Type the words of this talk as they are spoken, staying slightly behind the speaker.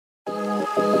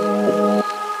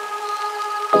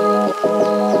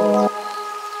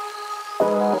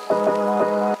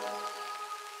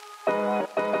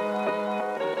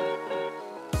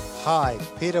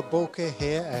Peter Bulker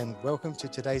here, and welcome to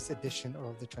today's edition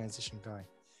of The Transition Guy.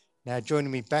 Now, joining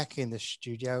me back in the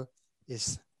studio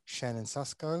is Shannon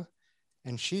Susko,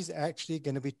 and she's actually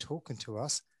going to be talking to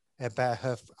us about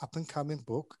her up-and-coming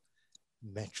book,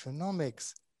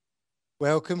 Metronomics.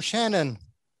 Welcome, Shannon.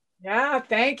 Yeah,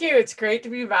 thank you. It's great to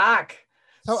be back.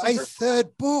 So a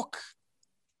third book.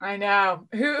 I know.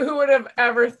 Who would have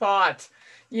ever thought?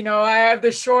 You know, I have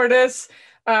the shortest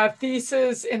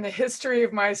thesis in the history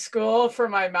of my school for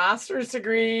my master's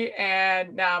degree,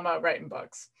 and now I'm out writing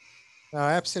books. Oh,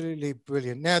 absolutely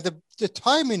brilliant. Now, the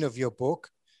timing of your book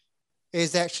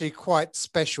is actually quite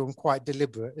special and quite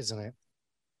deliberate, isn't it?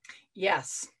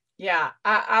 Yes. Yeah,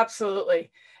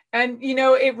 absolutely. And, you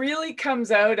know, it really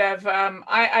comes out of,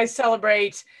 I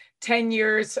celebrate 10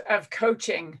 years of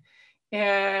coaching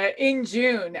in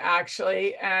June,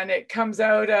 actually. And it comes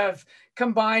out of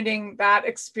combining that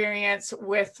experience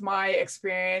with my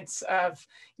experience of,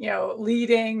 you know,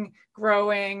 leading,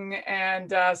 growing,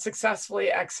 and successfully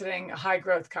exiting high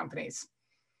growth companies.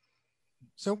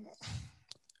 So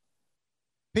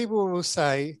people will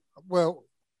say, well,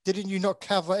 didn't you not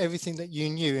cover everything that you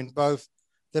knew in both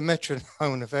the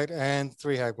Metronome Effect and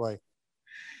Three Hag Way?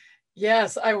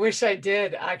 Yes, I wish I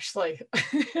did, actually.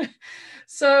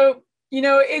 So, you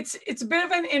know, it's a bit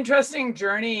of an interesting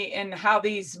journey in how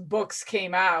these books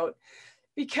came out,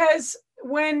 because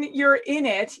when you're in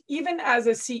it, even as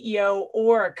a CEO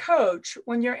or a coach,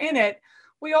 when you're in it,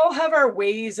 we all have our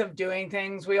ways of doing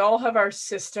things. We all have our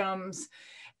systems.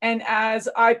 And as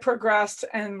I progressed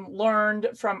and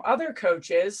learned from other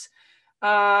coaches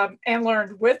and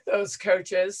learned with those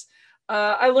coaches,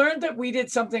 I learned that we did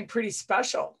something pretty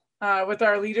special with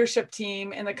our leadership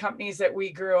team in the companies that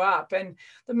we grew up. And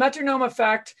the Metronome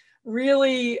Effect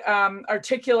really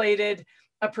articulated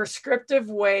a prescriptive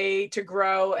way to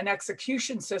grow an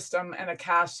execution system and a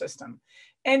cash system.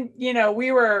 And, you know,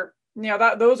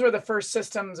 those were the first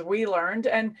systems we learned.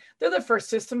 And they're the first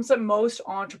systems that most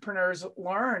entrepreneurs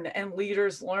learn and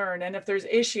leaders learn. And if there's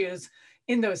issues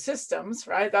in those systems,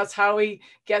 right, that's how we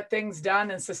get things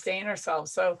done and sustain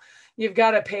ourselves. So you've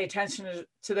got to pay attention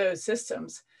to those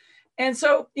systems. And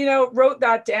so, you know, wrote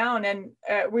that down, and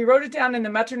we wrote it down in the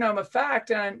Metronome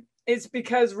Effect. And it's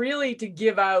because really to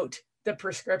give out the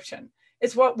prescription,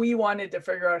 it's what we wanted to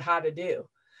figure out how to do.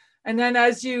 And then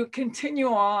as you continue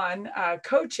on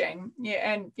coaching,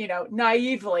 and, you know,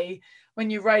 naively,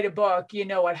 when you write a book, you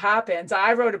know what happens.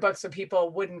 I wrote a book so people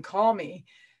wouldn't call me,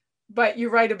 but you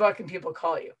write a book and people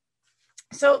call you.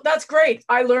 So that's great.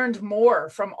 I learned more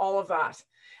from all of that.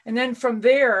 And then from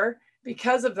there,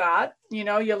 because of that, you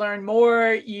know, you learn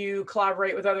more, you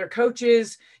collaborate with other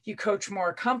coaches, you coach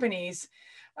more companies.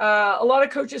 A lot of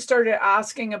coaches started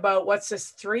asking about, what's this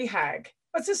 3 Hag?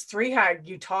 What's this 3 Hag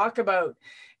you talk about?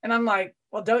 And I'm like,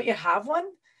 well, don't you have one?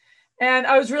 And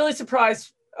I was really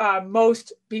surprised.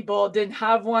 Most people didn't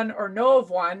have one or know of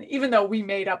one, even though we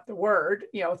made up the word,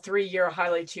 you know, 3-year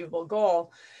highly achievable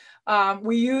goal.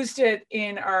 We used it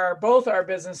in both our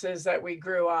businesses that we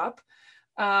grew up.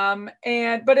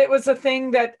 But it was a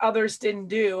thing that others didn't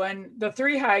do. And the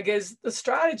 3 Hag is the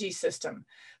strategy system.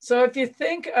 So if you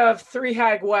think of 3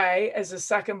 Hag Way as a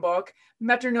second book,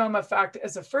 Metronome Effect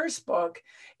as a first book,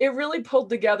 it really pulled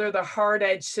together the hard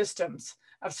edge systems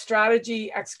of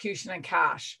strategy, execution, and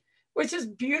cash, which is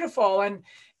beautiful. And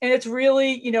it's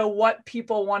really, you know, what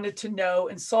people wanted to know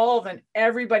and solve. And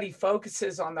everybody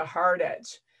focuses on the hard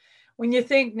edge. When you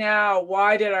think now,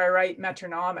 why did I write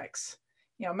Metronomics?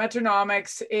 You know,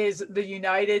 Metronomics is the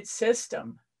united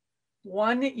system,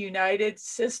 one united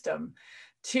system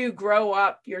to grow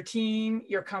up your team,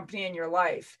 your company, and your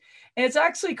life. And it's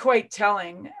actually quite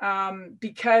telling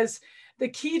because the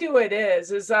key to it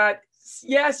is that,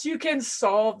 yes, you can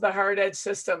solve the hard edge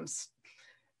systems,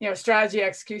 you know, strategy,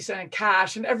 execution, and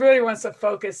cash, and everybody wants to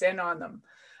focus in on them,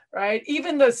 right?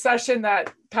 Even the session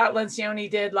that Pat Lencioni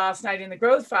did last night in the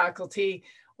growth faculty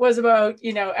was about,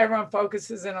 you know, everyone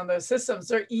focuses in on those systems.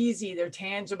 They're easy, they're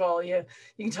tangible. You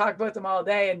can talk about them all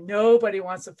day, and nobody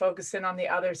wants to focus in on the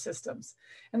other systems.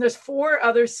 And there's 4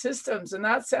 other systems, and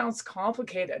that sounds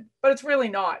complicated, but it's really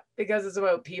not, because it's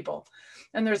about people.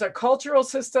 And there's a cultural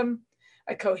system,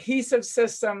 a cohesive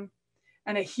system,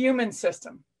 and a human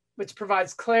system, which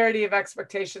provides clarity of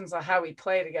expectations on how we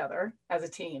play together as a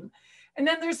team. And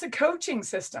then there's the coaching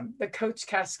system, the coach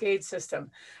cascade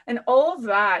system. And all of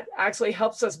that actually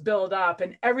helps us build up,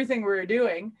 and everything we're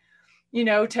doing, you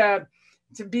know, to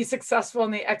be successful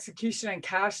in the execution and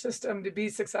cash system, to be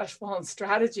successful in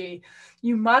strategy,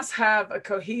 you must have a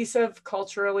cohesive,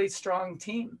 culturally strong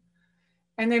team.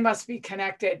 And they must be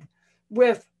connected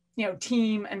with, you know,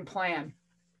 team and plan.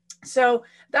 So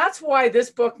that's why this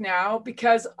book now,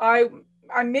 because I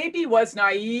I maybe was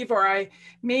naive, or I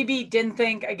maybe didn't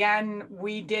think, again,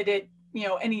 we did it,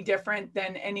 any different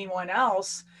than anyone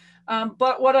else.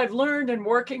 But what I've learned in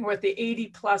working with the 80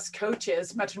 plus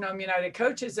coaches, Metronome United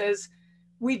coaches, is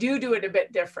we do it a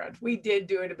bit different. We did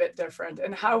do it a bit different.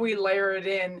 And how we layer it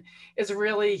in is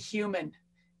really human,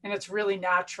 and it's really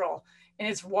natural. And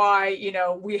it's why,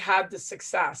 we had the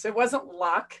success. It wasn't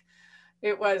luck.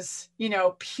 It was,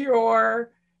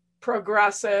 pure,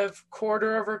 progressive,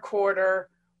 quarter over quarter,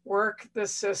 work the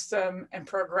system and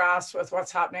progress with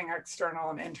what's happening external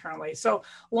and internally. So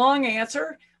long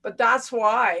answer, but that's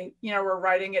why, we're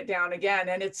writing it down again.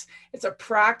 And it's a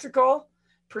practical,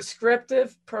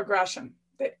 prescriptive progression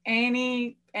that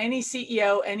any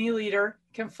CEO, any leader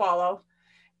can follow.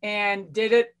 And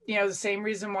did it, the same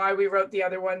reason why we wrote the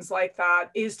other ones like that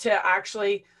is to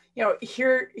actually,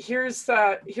 here's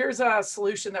a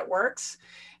solution that works.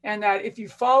 And that if you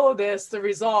follow this, the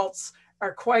results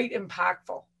are quite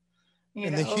impactful.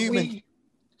 And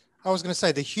I was going to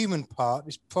say the human part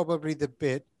is probably the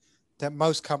bit that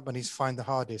most companies find the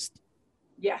hardest.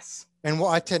 Yes. And what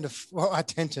I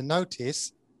tend to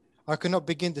notice, I cannot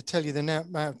begin to tell you the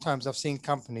amount of times I've seen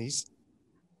companies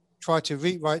try to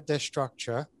rewrite their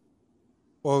structure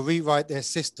or rewrite their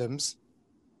systems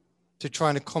to try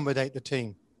and accommodate the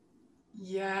team.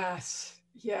 Yes.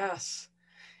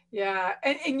 Yeah.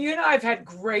 And you and I have had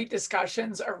great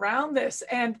discussions around this.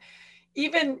 And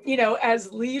even,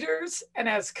 as leaders and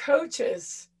as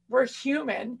coaches, we're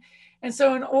human. And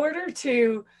so in order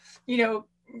to,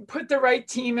 put the right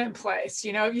team in place,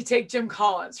 you take Jim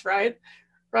Collins, right?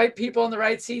 Right people in the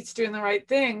right seats doing the right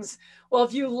things. Well,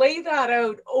 if you lay that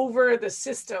out over the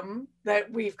system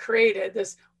that we've created,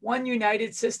 this one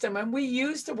united system, and we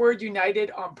use the word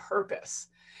united on purpose,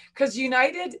 because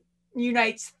united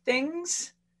unites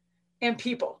things and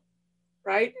people,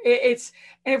 right? And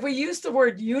if we use the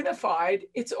word unified,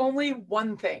 it's only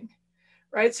one thing,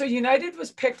 right? So united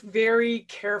was picked very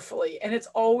carefully, and it's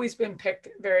always been picked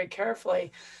very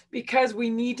carefully because we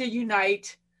need to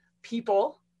unite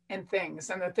people and things.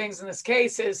 And the things in this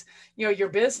case is, your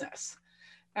business.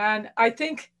 And I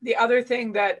think the other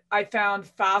thing that I found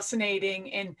fascinating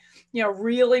in,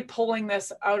 really pulling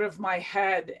this out of my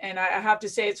head, and I have to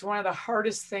say it's one of the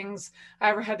hardest things I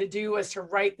ever had to do, was to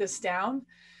write this down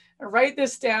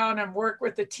and work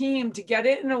with the team to get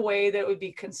it in a way that would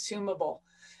be consumable.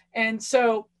 And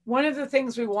so one of the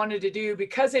things we wanted to do,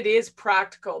 because it is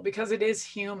practical, because it is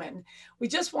human, we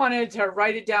just wanted to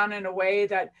write it down in a way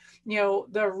that,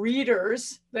 the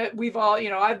readers that we've all,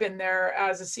 I've been there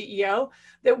as a CEO,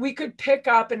 that we could pick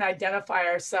up and identify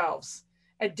ourselves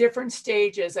at different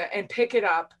stages and pick it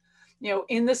up,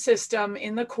 in the system,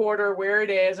 in the quarter, where it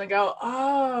is, and go,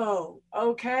 oh,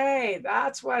 okay,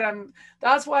 that's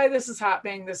why this is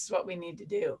happening. This is what we need to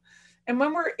do. And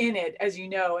when we're in it, as you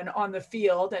know, and on the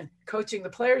field and coaching the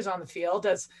players on the field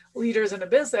as leaders in a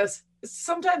business, it's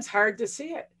sometimes hard to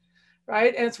see it,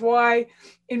 right? And it's why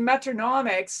in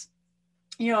Metronomics,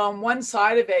 on one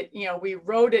side of it, we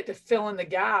wrote it to fill in the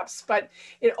gaps, but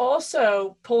it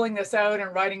also, pulling this out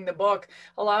and writing the book,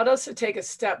 allowed us to take a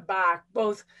step back,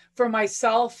 both for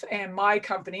myself and my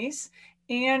companies,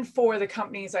 and for the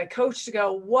companies I coach, to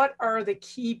go, what are the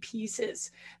key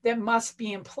pieces that must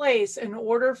be in place in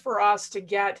order for us to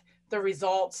get the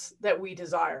results that we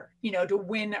desire, to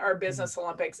win our business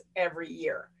Olympics every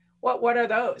year? What are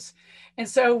those? And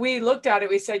so we looked at it,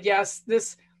 we said, yes,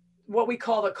 this, what we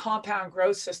call the compound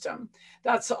growth system.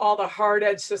 That's all the hard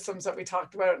edge systems that we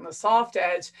talked about in the soft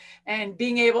edge, and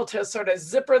being able to sort of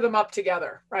zipper them up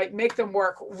together, right? Make them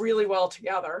work really well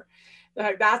together.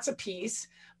 That's a piece.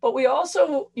 But we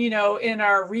also, in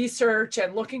our research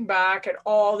and looking back at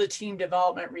all the team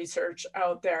development research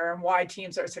out there and why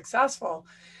teams are successful,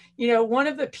 one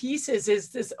of the pieces is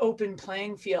this open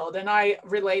playing field. And I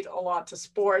relate a lot to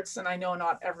sports, and I know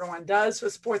not everyone does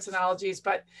with sports analogies,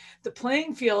 but the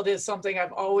playing field is something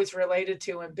I've always related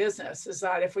to in business, is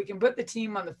that if we can put the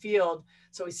team on the field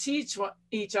so we see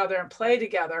each other and play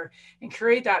together and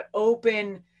create that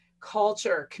open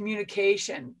culture,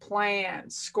 communication, plan,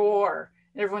 score,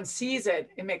 and everyone sees it,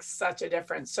 it makes such a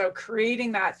difference. So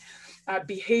creating that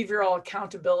behavioral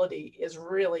accountability is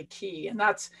really key. And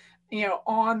that's,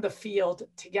 on the field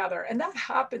together. And that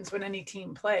happens when any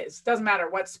team plays. Doesn't matter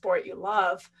what sport you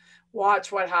love,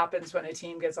 watch what happens when a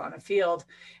team gets on a field.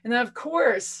 And then of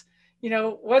course,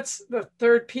 what's the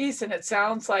third piece? And it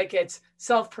sounds like it's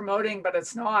self-promoting, but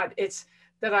it's not. It's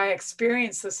that I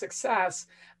experienced the success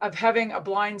of having a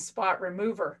blind spot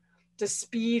remover to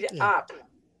speed up.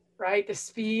 Right? To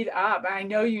speed up. I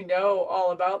know you know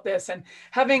all about this. And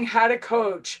having had a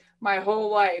coach my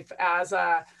whole life as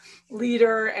a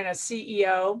leader and a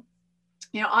CEO,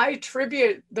 I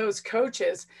attribute those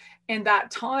coaches in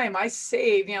that time I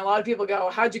saved. A lot of people go,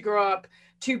 how'd you grow up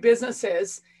two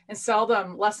businesses and sell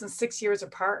them less than 6 years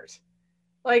apart?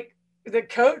 Like, the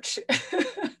coach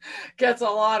gets a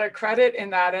lot of credit in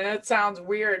that. And it sounds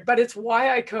weird, but it's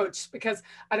why I coach, because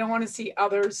I don't want to see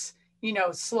others,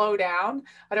 slow down.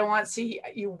 I don't want to see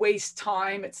you waste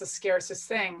time. It's the scarcest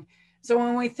thing. So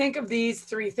when we think of these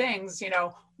three things,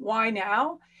 why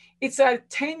now? It's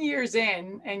 10 years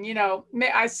in, and,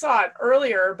 I saw it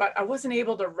earlier, but I wasn't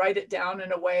able to write it down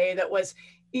in a way that was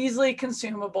easily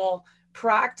consumable,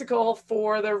 practical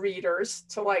for the readers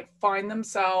to like find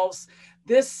themselves.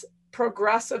 This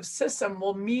progressive system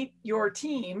will meet your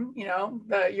team,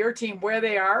 your team where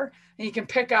they are, and you can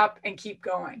pick up and keep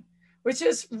going, which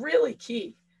is really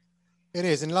key. It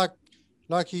is. And like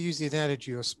you use the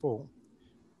analogy of sport.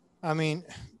 I mean,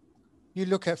 you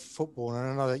look at football, and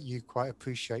I know that you quite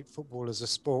appreciate football as a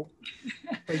sport,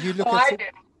 but you look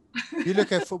you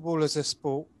look at football as a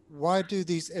sport. Why do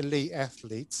these elite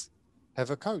athletes have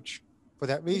a coach? For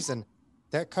that reason.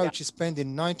 That coach is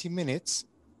spending 90 minutes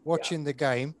watching the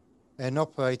game and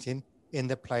operating in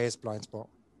the player's blind spot.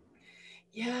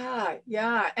 Yeah,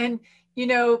 yeah. And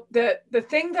the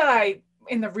thing that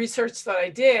in the research that I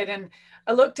did, and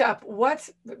I looked up what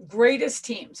greatest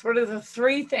teams, what are the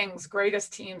three things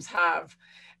greatest teams have?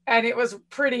 And it was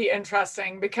pretty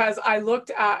interesting because I looked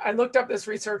up this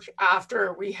research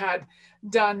after we had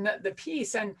done the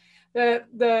piece. And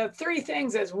the three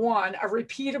things is, one, a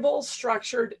repeatable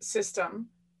structured system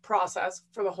process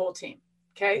for the whole team.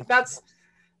 Okay. That's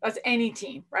any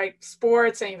team, right?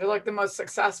 Sports, and if you look at the most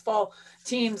successful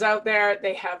teams out there,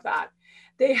 they have that.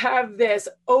 They have this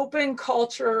open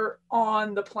culture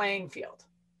on the playing field,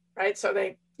 right? So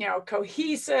they,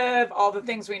 cohesive, all the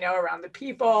things we know around the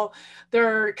people,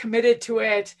 they're committed to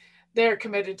it. They're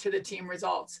committed to the team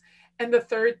results. And the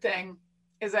third thing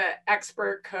is an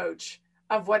expert coach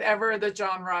of whatever the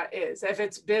genre is. If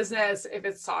it's business, if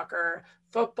it's soccer,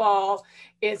 football,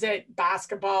 is it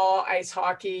basketball, ice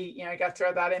hockey, I got to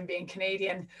throw that in being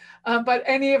Canadian, but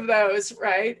any of those,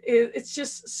 right? It's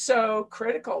just so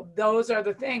critical. Those are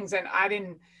the things, and I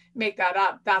didn't make that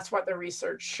up. That's what the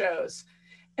research shows.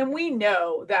 And we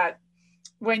know that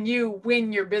when you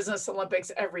win your business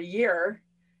Olympics every year,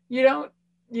 you don't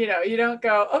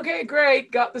go, okay,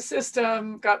 great, got the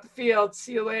system, got the field,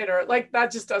 see you later. Like,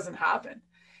 that just doesn't happen.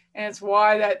 And it's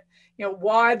why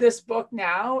why this book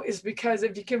now is because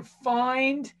if you can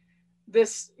find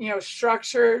this,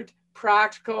 structured,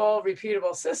 practical,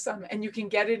 repeatable system, and you can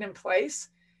get it in place,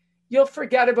 you'll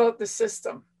forget about the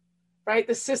system, right?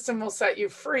 The system will set you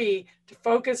free to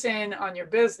focus in on your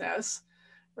business,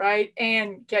 right?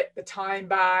 And get the time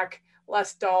back,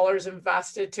 less dollars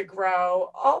invested to grow,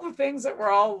 all the things that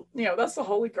we're all, that's the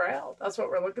holy grail. That's what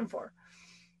we're looking for.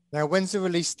 Now, when's the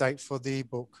release date for the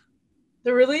book?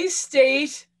 The release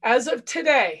date, as of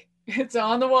today, it's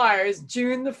on the wire, is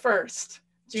June the 1st.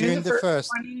 June the 1st.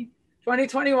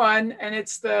 2021. And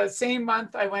it's the same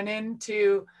month I went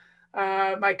into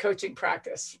my coaching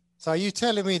practice. So are you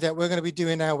telling me that we're going to be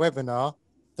doing our webinar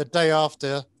the day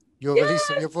after your release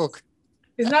of your book?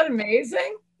 Isn't that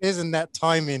amazing? Isn't that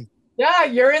timing? Yeah,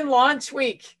 you're in launch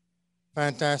week.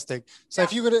 Fantastic. So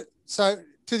if you were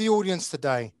to the audience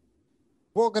today,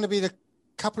 what are going to be the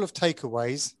couple of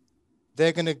takeaways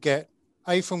they're going to get,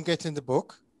 A, from getting the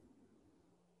book,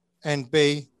 and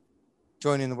B,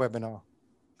 joining the webinar?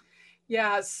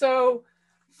 Yeah, so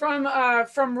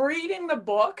from reading the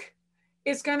book,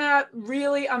 it's going to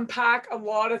really unpack a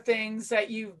lot of things that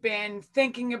you've been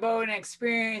thinking about and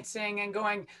experiencing and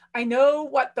going, I know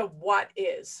what the what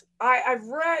is. I've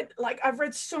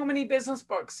read so many business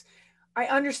books. I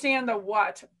understand the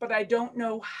what, but I don't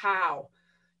know how.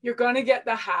 You're going to get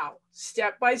the how,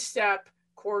 step by step,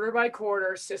 quarter by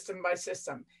quarter, system by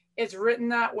system. It's written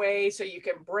that way so you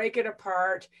can break it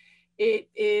apart. It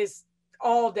is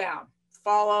all down.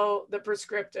 Follow the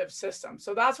prescriptive system.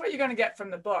 So that's what you're going to get from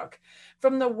the book.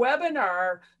 From the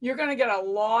webinar, you're going to get a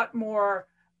lot more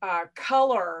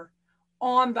color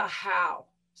on the how.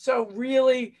 So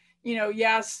really,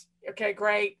 yes, okay,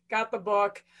 great, got the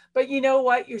book. But you know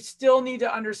what? You still need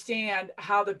to understand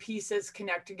how the pieces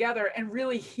connect together and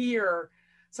really hear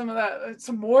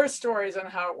some more stories on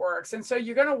how it works. And so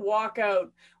you're going to walk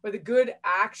out with a good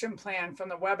action plan from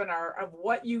the webinar of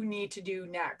what you need to do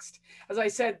next. As I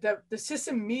said, the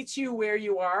system meets you where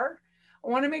you are. I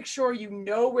want to make sure you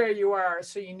know where you are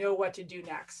so you know what to do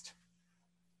next.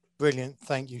 Brilliant.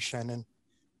 Thank you, Shannon.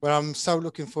 Well, I'm so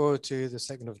looking forward to the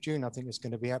 2nd of June. I think it's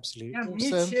going to be absolutely awesome. Me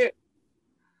too.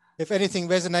 If anything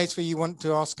resonates for you, want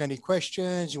to ask any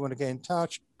questions, you want to get in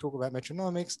touch, talk about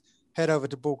Metronomics, head over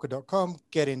to Bulka.com,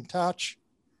 get in touch.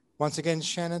 Once again,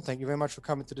 Shannon, thank you very much for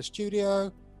coming to the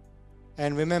studio.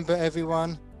 And remember,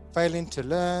 everyone, failing to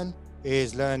learn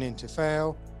is learning to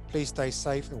fail. Please stay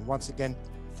safe. And once again,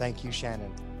 thank you,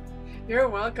 Shannon. You're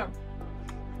welcome.